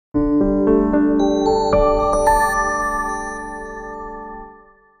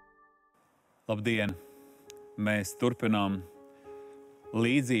Labdien! Mēs turpinām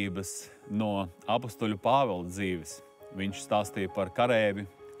līdzības no apostoļu Pāvela dzīves. Viņš stāstīja par karēvi,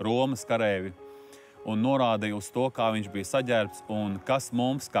 Romas karēvi, un norādīja uz to, kā viņš bija saģērbts un kas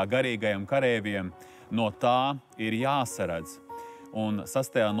mums, kā garīgajiem karēviem, no tā ir jāsaredz. Un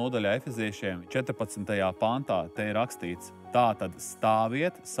 6. nodaļā Efeziešiem 14. pantā te ir rakstīts: tātad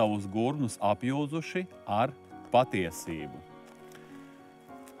stāviet savus gurnus apjūzuši ar patiesību.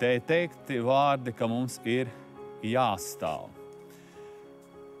 Te ir teikti vārdi, ka mums ir jāstāv.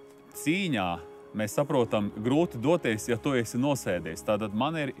 Cīņā mēs saprotam, grūti doties, ja tu esi nosēdies. Tātad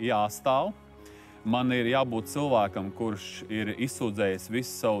man ir jāstāv, man ir jābūt cilvēkam, kurš ir izsūdzējis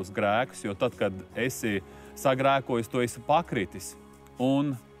visus savus grēkus, jo tad, kad esi sagrēkojis, tu esi pakritis.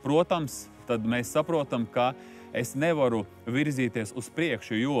 Un, protams, tad mēs saprotam, ka es nevaru virzīties uz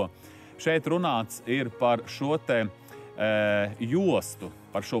priekšu, jo šeit runāts ir par šo te jostu,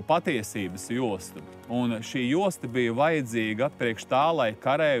 par šo patiesības jostu. Un šī josta bija vajadzīga priekš tā, lai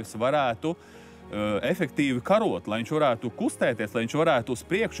karējus varētu efektīvi karot, lai viņš varētu kustēties, lai viņš varētu uz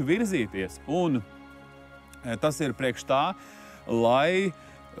priekšu virzīties. Un tas ir priekš tā, lai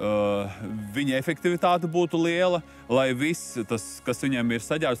viņa efektivitāte būtu liela, lai viss, tas, kas viņam ir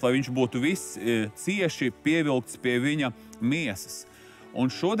saģērbts, lai viņš būtu viss cieši pievilkts pie viņa miesas. Un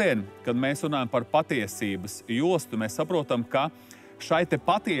šodien, kad mēs runājam par patiesības jostu, mēs saprotam, ka šai te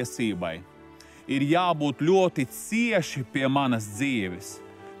patiesībai ir jābūt ļoti cieši pie manas dzīves.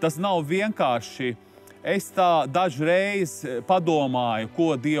 Tas nav vienkārši, es tā dažreiz padomāju, ko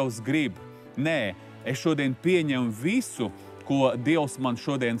Dievs grib. Nē, es šodien pieņemu visu, ko Dievs man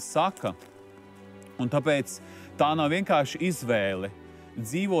šodien saka. Un tāpēc tā nav vienkārši izvēle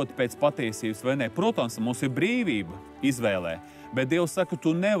dzīvot pēc patiesības vai ne. Protams, mums ir brīvība izvēlē, bet Dievs saka,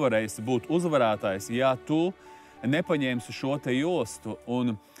 tu nevarēsi būt uzvarētājs, ja tu nepaņemsi šo te jostu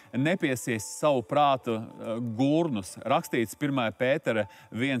un nepiesiesi savu prātu gurnus. Rakstīts 1. Pētera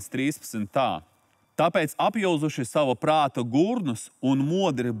 1.13 tā. Tāpēc apjūzuši savu prāta gurnus un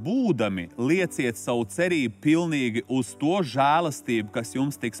modri būdami lieciet savu cerību pilnīgi uz to žēlastību, kas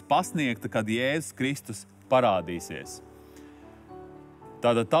jums tiks pasniegta, kad Jēzus Kristus parādīsies.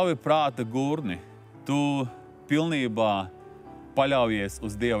 Tātad tavi prāta gurni, tu pilnībā paļaujies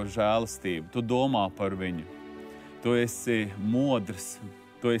uz Dieva žēlastību, tu domā par viņu. Tu esi modrs,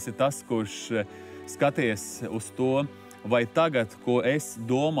 tu esi tas, kurš skaties uz to, vai tagad, ko es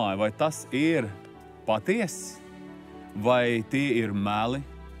domāju, vai tas ir patiesi, vai tie ir meli.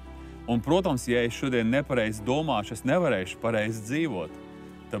 Un, protams, ja es šodien nepareizi domāšu, es nevarēšu pareizi dzīvot.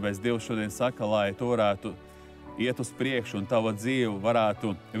 Tāpēc Dievs šodien saka, lai tu varētu iet uz priekšu un tava dzīve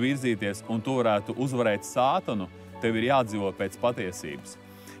varētu virzīties un tu varētu uzvarēt sātanu, tev ir jādzīvo pēc patiesības.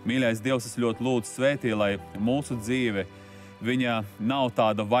 Mīļais Dievs, es ļoti lūdzu svētī, lai mūsu dzīve, viņa nav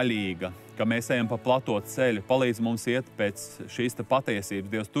tāda vaļīga, ka mēs ejam pa plato ceļu, palīdz mums iet pēc šīs te patiesības,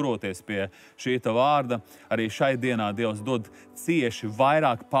 Dievs, turoties pie šī te vārda. Arī šai dienā Dievs dod cieši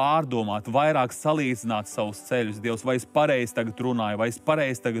vairāk pārdomāt, vairāk salīdzināt savus ceļus. Dievs, vai es pareizi tagad runāju, vai es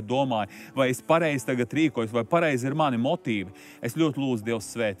pareizi tagad domāju, vai es pareizi tagad rīkojos, vai pareizi ir mani motīvi. Es ļoti lūdzu,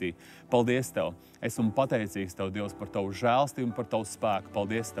 Dievs, svētī. Paldies Tev! Esmu pateicīgs Tev, Dievs, par Tavu žēlstību un par Tavu spēku.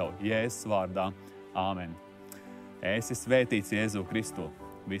 Paldies Tev, Jēzus vārdā. Āmen. Esi svētīts Jēzu Kristu.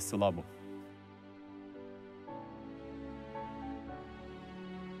 Visu labu!